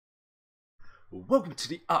Welcome to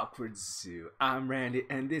the Awkward Zoo. I'm Randy,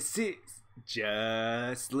 and this is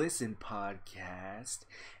Just Listen Podcast,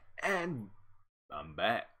 and I'm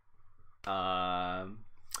back.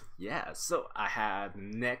 So I have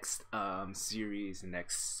next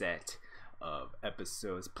next set of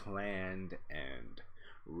episodes planned and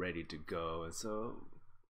ready to go, and so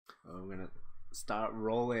I'm gonna start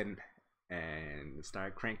rolling and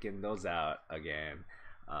start cranking those out again.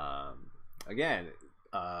 Again,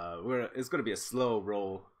 it's gonna be a slow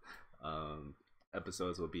roll.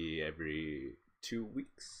 Episodes will be every 2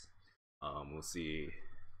 weeks. We'll see.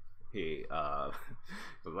 Hey, the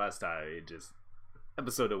last time it just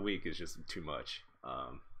episode a week is just too much.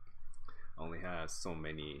 Only has so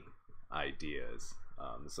many ideas.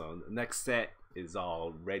 So the next set is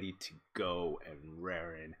all ready to go and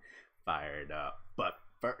raring, fired up. But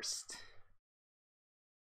first,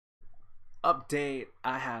 update,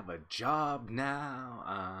 I have a job now.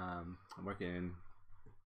 I'm working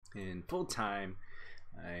in full time,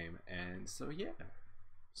 and so yeah,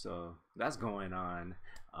 so that's going on.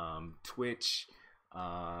 Twitch,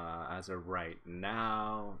 as of right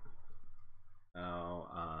now,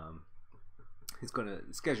 the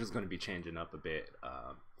schedule's gonna be changing up a bit.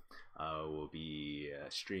 We'll be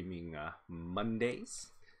streaming Monday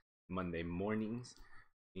mornings.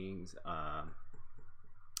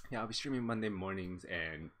 I'll be streaming Monday mornings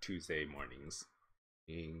and Tuesday mornings.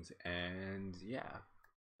 And yeah,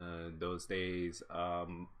 those days,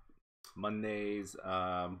 Mondays,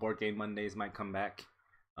 Board Game Mondays might come back.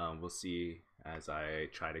 We'll see as I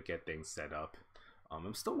try to get things set up.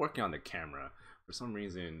 I'm still working on the camera. For some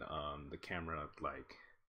reason, the camera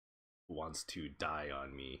wants to die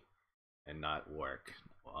on me and not work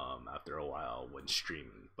after a while when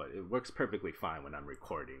streaming, but it works perfectly fine when I'm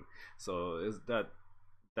recording. So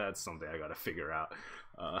that's something I gotta figure out,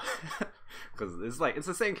 because it's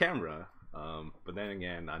the same camera, but then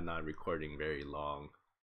again, I'm not recording very long,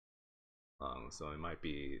 so it might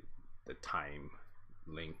be the time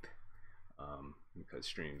length, because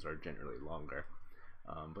streams are generally longer.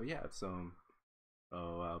 But yeah, so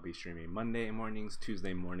I'll be streaming Monday mornings,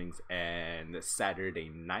 Tuesday mornings, and Saturday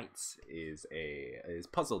nights is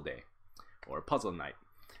puzzle day or puzzle night.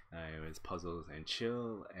 It's puzzles and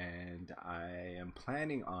chill, and I am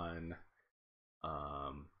planning on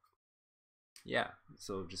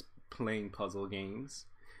so just playing puzzle games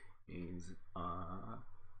is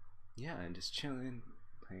and just chilling,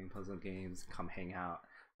 playing puzzle games. Come hang out.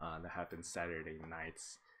 That happens Saturday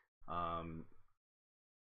nights.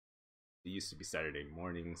 It used to be Saturday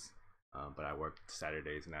mornings, but I work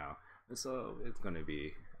Saturdays now, so it's gonna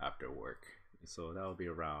be after work. So that'll be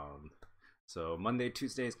around. So Monday,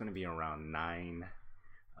 Tuesday is gonna be around 9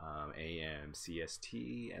 a.m.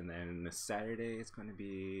 CST, and then Saturday it's gonna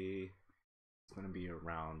be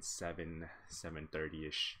around 7:30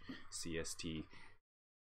 ish CST,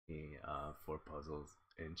 for puzzles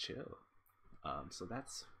and chill. So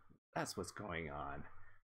that's what's going on.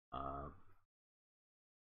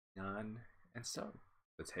 And so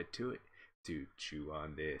let's head to it to chew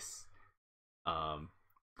on this.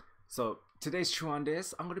 So today's chew on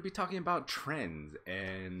this, I'm going to be talking about trends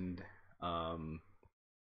and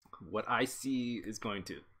what I see is going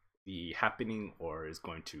to be happening or is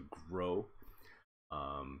going to grow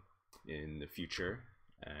in the future,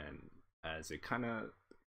 and as it kind of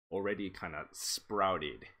already kind of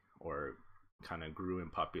sprouted or kind of grew in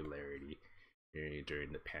popularity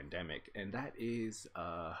during the pandemic, and that is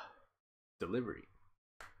delivery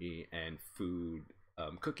and food,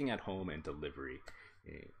 cooking at home and delivery,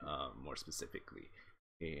 more specifically.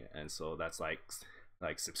 And so that's like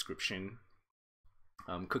subscription,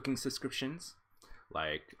 cooking subscriptions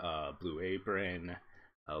like Blue Apron,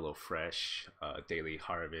 HelloFresh, Daily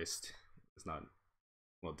Harvest.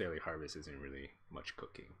 Daily Harvest isn't really much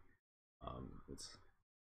cooking. It's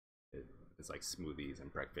like smoothies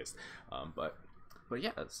and breakfast, but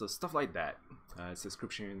yeah, so stuff like that,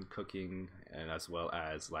 subscription cooking, and as well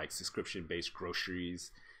as like subscription based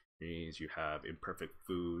groceries. Means you have Imperfect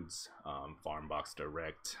Foods, Farm Box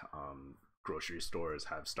Direct, grocery stores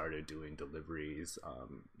have started doing deliveries.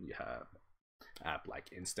 You have app like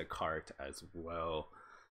Instacart as well.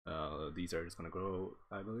 These are just going to grow,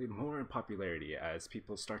 I believe, more in popularity as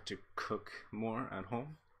people start to cook more at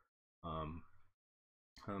home,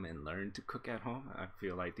 and learn to cook at home. I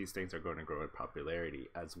feel like these things are going to grow in popularity,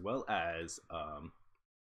 as well as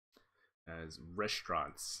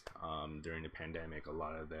restaurants. During the pandemic, a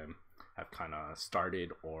lot of them have kind of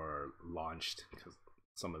started or launched, because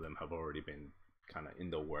some of them have already been kind of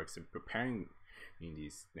in the works and preparing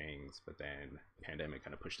these things, but then pandemic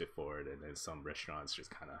kind of pushed it forward, and then some restaurants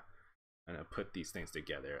just kind of put these things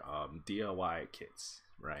together. DIY kits,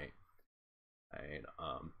 right? And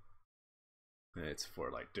it's for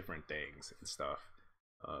like different things and stuff.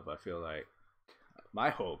 But I feel like my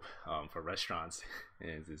hope for restaurants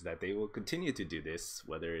is that they will continue to do this,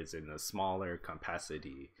 whether it's in a smaller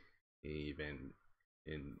capacity, even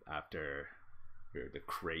in after the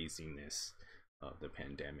craziness of the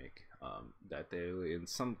pandemic, that they will, in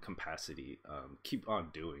some capacity, keep on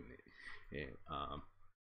doing it, and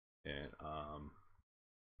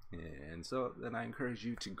and so then I encourage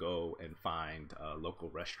you to go and find local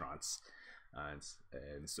restaurants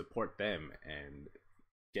and support them and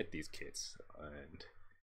get these kits and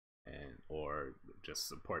or just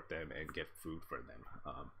support them and get food for them.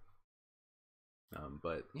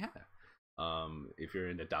 But yeah, if you're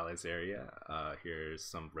in the Dallas area, here's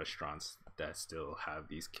some restaurants that still have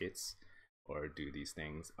these kits or do these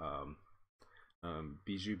things.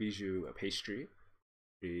 Bijou Pastry.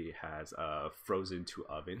 It has a frozen to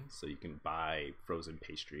oven, so you can buy frozen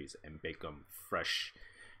pastries and bake them fresh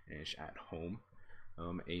at home.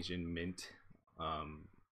 Asian Mint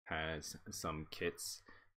has some kits.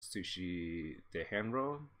 Sushi de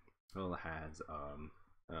Hanro has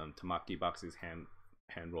tamaki boxes, hand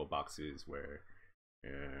roll boxes where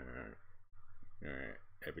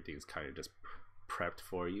everything's kind of just prepped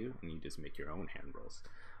for you and you just make your own hand rolls.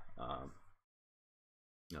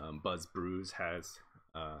 Buzz Brews has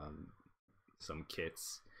some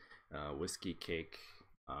kits. Whiskey Cake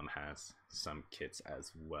has some kits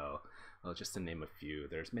as well. Just to name a few.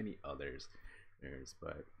 There's many others.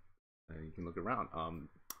 But you can look around.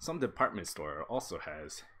 Some department store also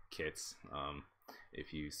has kits.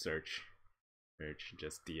 If you search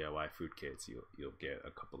just DIY food kits, you'll get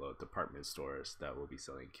a couple of department stores that will be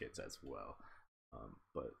selling kits as well.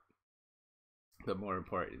 But more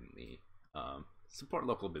importantly, support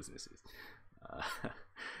local businesses.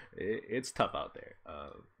 It's tough out there,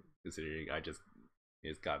 considering I just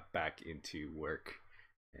got back into work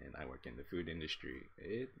and I work in the food industry.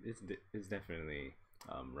 It's definitely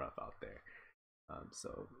rough out there.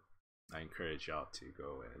 So I encourage y'all to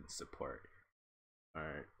go and support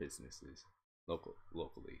our businesses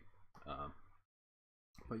locally.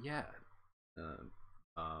 But yeah,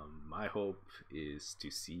 my hope is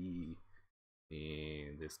to see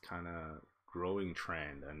in this kind of growing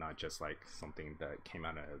trend and not just like something that came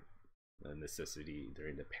out of a necessity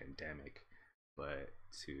during the pandemic, but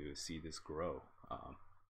to see this grow.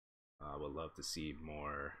 I would love to see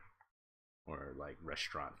more like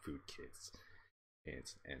restaurant food kits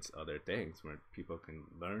and other things where people can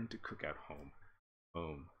learn to cook at home,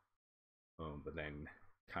 but then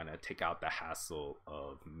kind of take out the hassle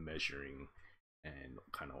of measuring and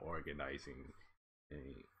kind of organizing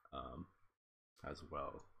as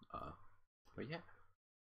well. But yeah,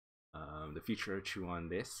 the future of Chew on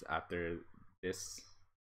This after this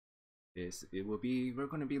is we're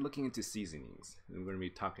going to be looking into seasonings. We're going to be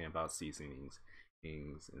talking about seasonings,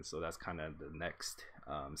 and so that's kind of the next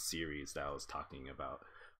series that I was talking about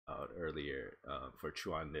earlier. For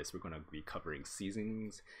Chew on This, we're going to be covering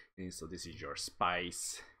seasonings, and so this is your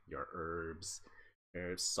spice, your herbs,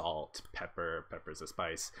 salt, pepper. Pepper's a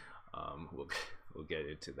spice. We'll get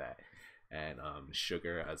into that, and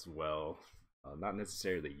sugar as well. Not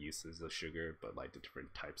necessarily uses of sugar, but like the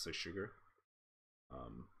different types of sugar.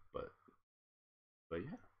 But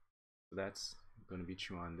yeah, so that's going to be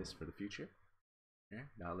Chew on This for the future. Yeah,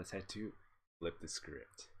 now let's head to Flip the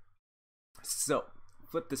Script. So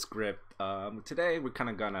flip the script. Today we're kind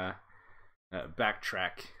of gonna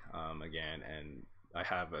backtrack again, and I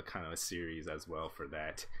have a kind of a series as well for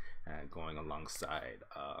that, going alongside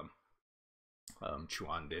Chew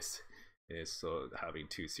on This. Is so having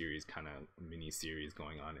two series, kind of mini series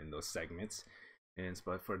going on in those segments. And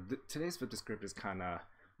but for today's Flip the Script is kind of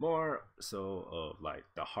more so of like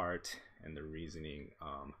the heart and the reasoning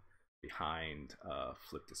behind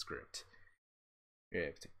Flip the Script.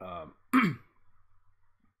 And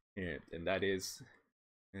that is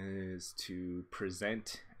to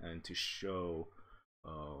present and to show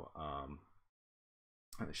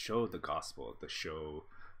show the gospel, to show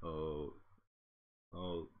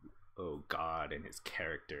God and his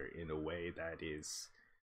character in a way that is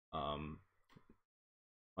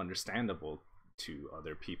understandable to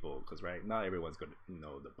other people, because right, not everyone's going to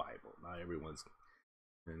know the Bible, not everyone's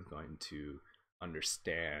going to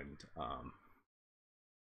understand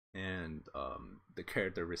the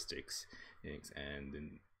characteristics and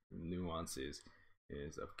the nuances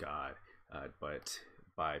is of God, but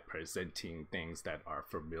by presenting things that are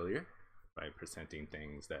familiar, by presenting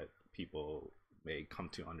things that people may come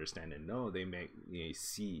to understand and know, they may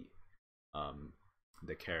see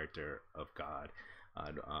the character of God.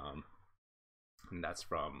 and that's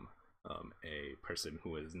from a person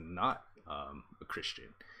who is not a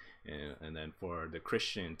Christian, and then for the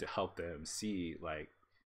Christian to help them see like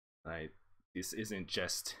this isn't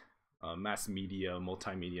just mass media,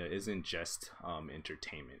 multimedia isn't just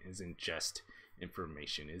entertainment, isn't just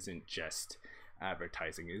information, isn't just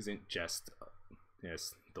advertising, isn't just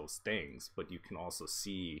yes, those things, but you can also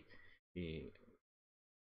see the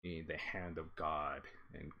hand of God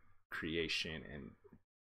and creation and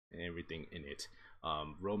everything in it.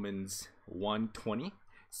 Romans 1:20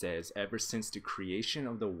 says, ever since the creation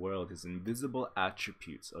of the world, his invisible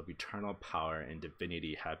attributes of eternal power and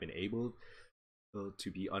divinity have been able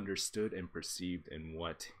to be understood and perceived in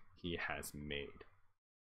what he has made.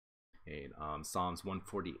 And Psalms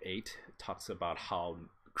 148 talks about how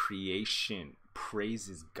creation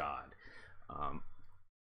praises God.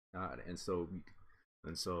 And so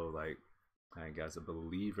like as a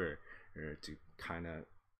believer, to kind of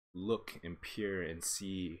look and peer and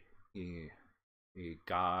see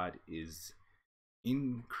God is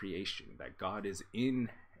in creation, that God is in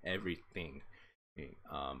everything,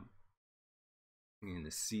 and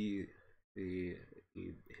to see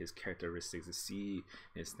his characteristics, to see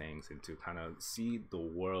his things, and to kind of see the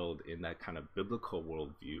world in that kind of biblical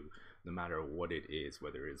worldview, no matter what it is,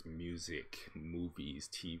 whether it's music, movies,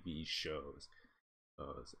 TV shows,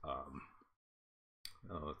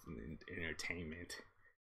 entertainment,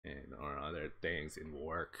 and or other things in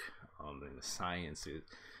work, in the sciences,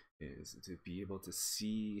 is to be able to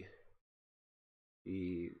see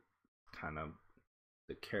the kind of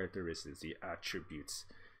the characteristics, the attributes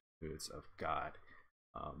of God,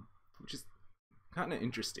 which is kind of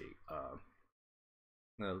interesting.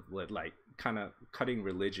 Like kind of cutting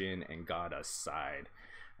religion and God aside,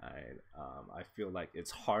 I feel like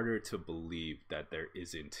it's harder to believe that there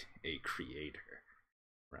isn't a creator,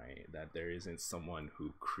 right? That there isn't someone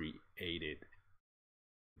who created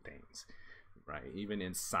things, right? Even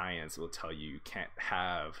in science will tell you can't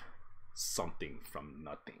have something from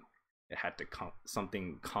nothing. It had to come,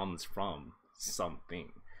 something comes from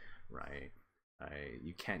something, right?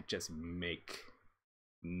 You can't just make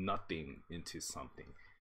nothing into something,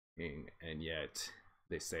 and yet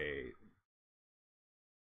they say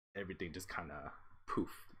everything just kind of poof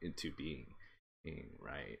into being,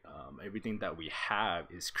 right? Everything that we have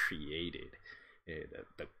is created.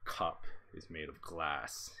 The cup is made of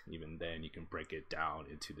glass. Even then, you can break it down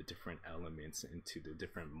into the different elements, into the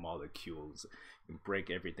different molecules. You can break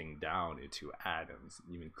everything down into atoms,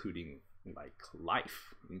 even including like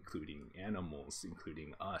life, including animals,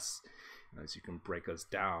 including us. As you can break us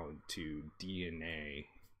down to DNA.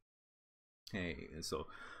 And so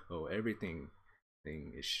everything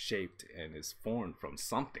is shaped and is formed from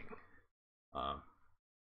something.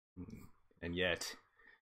 And yet,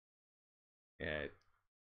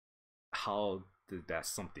 how did that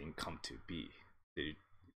something come to be? It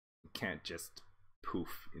can't just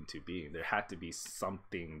poof into being. There had to be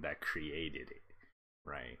something that created it,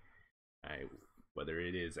 right? Whether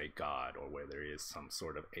it is a god or whether it is some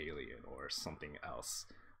sort of alien or something else,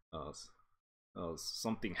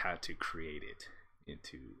 something had to create it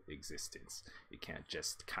into existence. It can't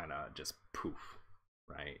just kind of just poof,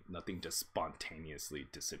 right? Nothing just spontaneously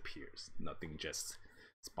disappears. Nothing just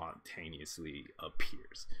spontaneously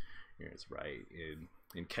appears. Yes, right?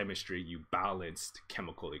 In chemistry, you balanced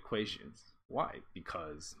chemical equations. Why?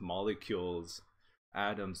 Because molecules,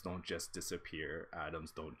 atoms don't just disappear.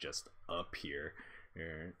 Atoms don't just appear.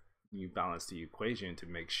 You balance the equation to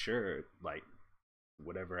make sure, like,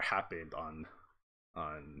 whatever happened on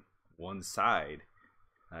one side,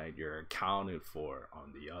 you're accounted for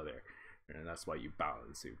on the other, and that's why you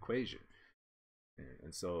balance the equation.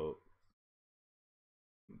 And so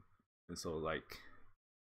like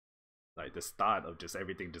this thought of just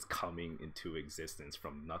everything just coming into existence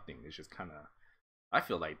from nothing is just kind of, I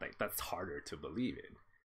feel like that's harder to believe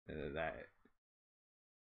in, that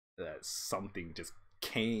something just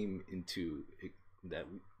came into, that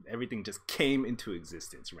everything just came into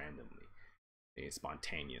existence randomly and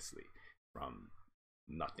spontaneously from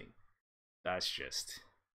nothing. That's just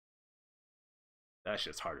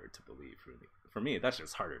harder to believe for me. That's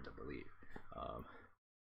just harder to believe.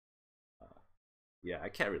 Yeah, I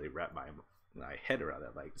can't really wrap my head around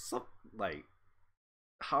that. Like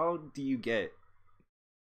how do you get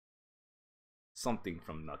something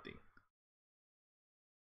from nothing?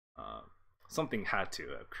 Something had to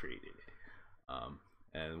have created it,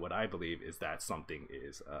 and what I believe is that something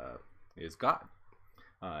is God,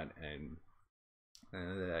 and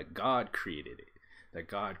that God created it. that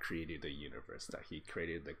God created the universe, that he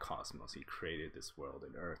created the cosmos, he created this world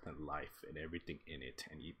and earth and life and everything in it,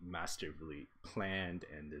 and he masterfully planned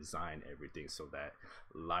and designed everything so that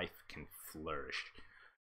life can flourish.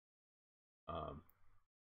 Um,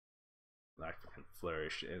 Life can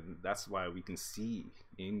flourish, and that's why we can see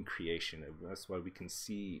in creation, that's why we can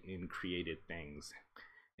see in created things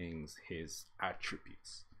his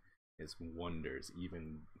attributes, his wonders,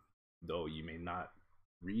 even though you may not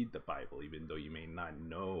read the Bible, even though you may not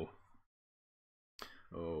know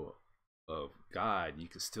of God, you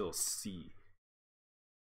can still see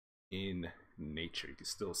in nature, you can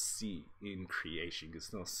still see in creation, you can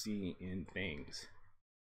still see in things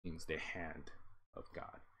the hand of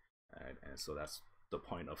God. And so that's the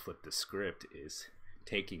point of Flip the Script, is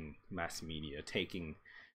taking mass media, taking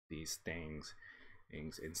these things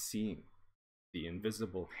and seeing the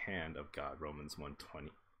invisible hand of God, Romans 1:20,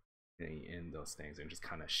 in those things, and just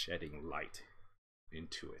kind of shedding light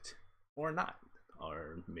into it, or not,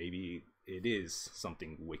 or maybe it is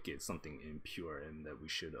something wicked, something impure, and that we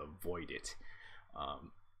should avoid it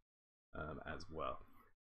as well.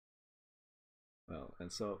 And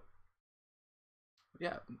so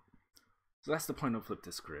yeah, so that's the point of Flip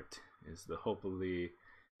the Script, is the hopefully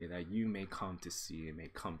that you may come to see and may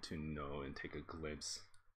come to know and take a glimpse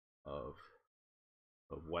of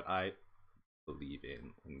what I believe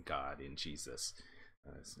in God, in Jesus,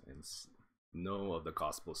 and know of the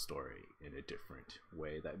gospel story in a different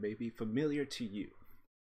way that may be familiar to you.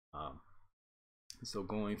 So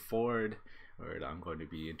going forward, I'm going to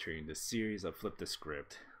be entering the series of Flip the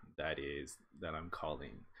Script that I'm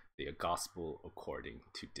calling the Gospel According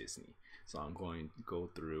to Disney. So I'm going to go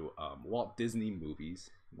through Walt Disney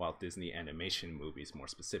movies, Walt Disney animation movies more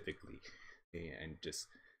specifically, and just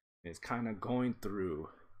it's kind of going through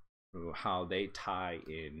how they tie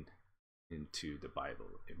into the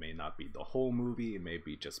Bible. It may not be the whole movie, it may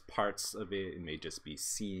be just parts of it, it may just be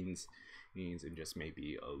scenes, and just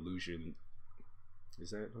maybe allusion.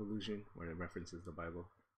 Is that allusion where it references the Bible,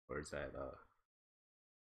 or is that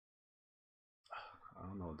I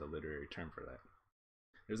don't know the literary term for that.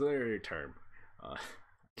 There's a literary term. I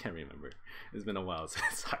can't remember. It's been a while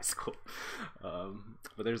since high school.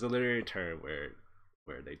 But there's a literary term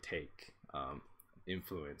where they take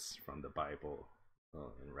influence from the Bible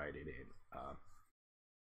and write it in.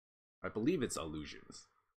 I believe it's allusions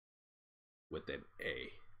with an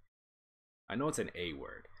A. I know it's an A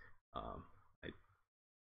word. I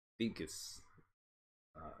think it's.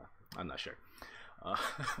 I'm not sure.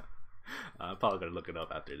 I'm probably gonna look it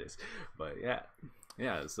up after this, but yeah.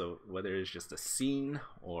 So whether it's just a scene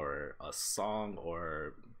or a song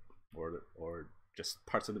or just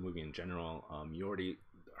parts of the movie in general, you already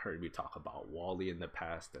heard me talk about WALL-E in the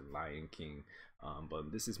past and Lion King,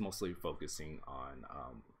 but this is mostly focusing on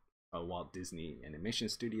Walt Disney Animation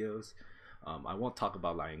Studios. I won't talk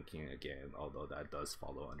about Lion King again, although that does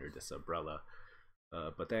follow under this umbrella.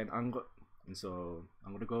 But then I'm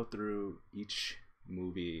gonna go through each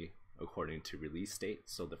movie according to release date.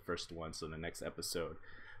 So the first one, so the next episode,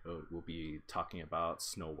 we'll be talking about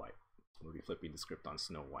Snow White. We'll be flipping the script on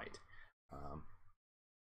Snow White.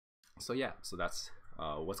 So yeah, so that's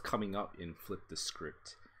what's coming up in Flip the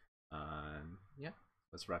Script. Yeah,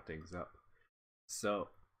 let's wrap things up. So,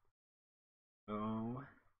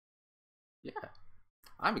 yeah,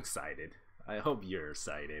 I'm excited. I hope you're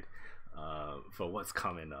excited for what's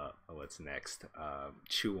coming up, what's next.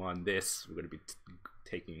 Chew on this. We're going to be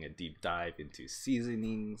taking a deep dive into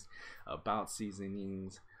seasonings, about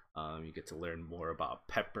seasonings. You get to learn more about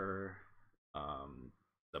pepper,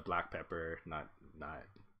 the black pepper, not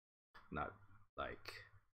like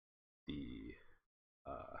the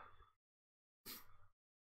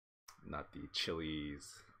not the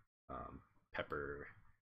chilies, peppers,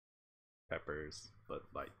 but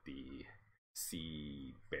like the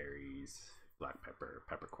sea berries, black pepper,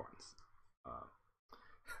 peppercorns.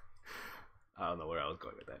 I don't know where I was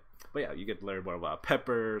going with that, but yeah, you get to learn more about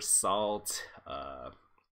pepper, salt,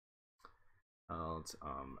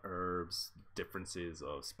 herbs, differences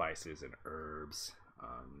of spices and herbs,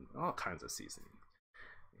 all kinds of seasoning.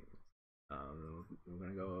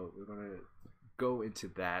 We're gonna go into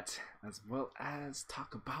that, as well as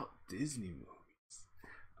talk about Disney movies.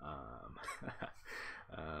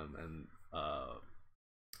 And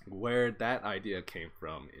where that idea came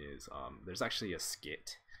from is there's actually a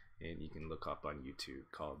skit, and you can look up on YouTube,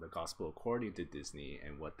 called The Gospel According to Disney.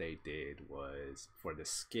 And what they did was, for the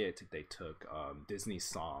skit, they took Disney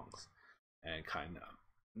songs and kind of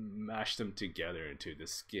mashed them together into the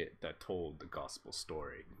skit that told the gospel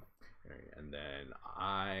story. Right? And then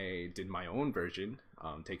I did my own version,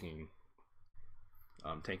 taking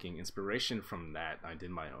taking inspiration from that, I did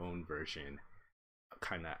my own version,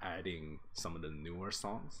 kind of adding some of the newer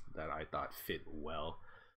songs that I thought fit well,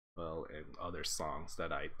 and other songs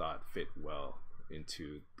that I thought fit well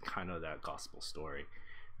into kind of that gospel story.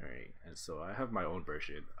 Right, and so I have my own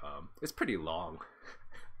version. It's pretty long,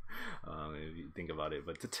 if you think about it,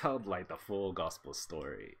 but to tell like the full gospel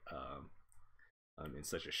story in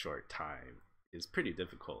such a short time is pretty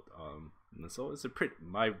difficult. And so it's a pretty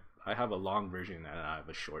my I have a long version and I have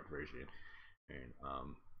a short version, and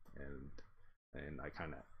and I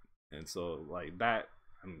kind of and so like that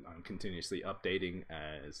I'm continuously updating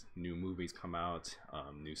as new movies come out,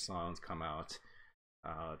 new songs come out,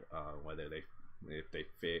 whether they if they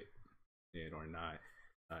fit it or not,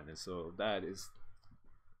 and so that is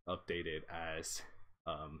updated as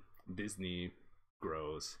Disney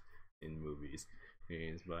grows in movies.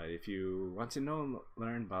 But if you want to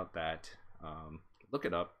learn about that, look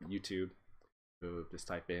it up YouTube. So just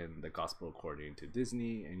type in the gospel according to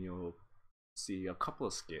Disney and you'll see a couple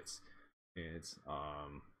of skits. It's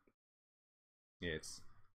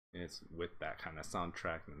it's with that kind of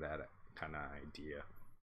soundtrack and that kind of idea.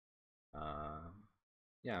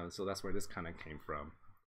 Yeah, so that's where this kind of came from.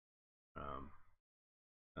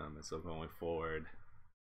 And so going forward,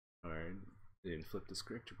 or in Flip the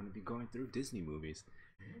Script, we're going to be going through Disney movies,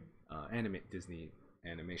 Disney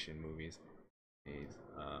animation movies. And,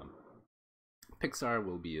 Pixar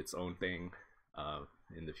will be its own thing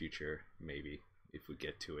in the future, maybe if we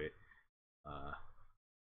get to it,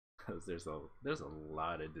 because there's a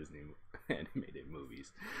lot of Disney animated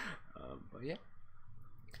movies. But yeah,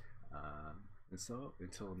 and so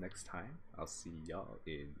until next time, I'll see y'all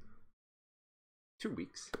in 2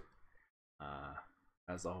 weeks.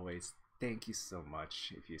 As always, thank you so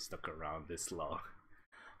much if you stuck around this long.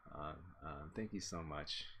 Thank you so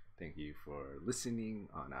much. Thank you for listening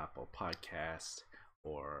on Apple Podcast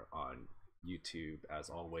or on YouTube. As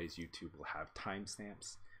always, YouTube will have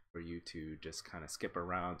timestamps for you to just kind of skip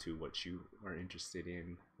around to what you are interested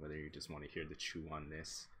in, whether you just want to hear the chew on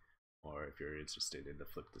this or if you're interested in the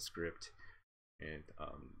Flip the Script. And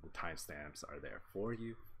the timestamps are there for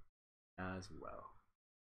you as well.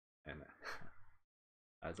 And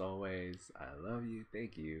as always, I love you,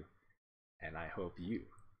 thank you, and I hope you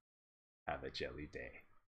have a jelly day.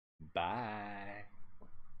 Bye.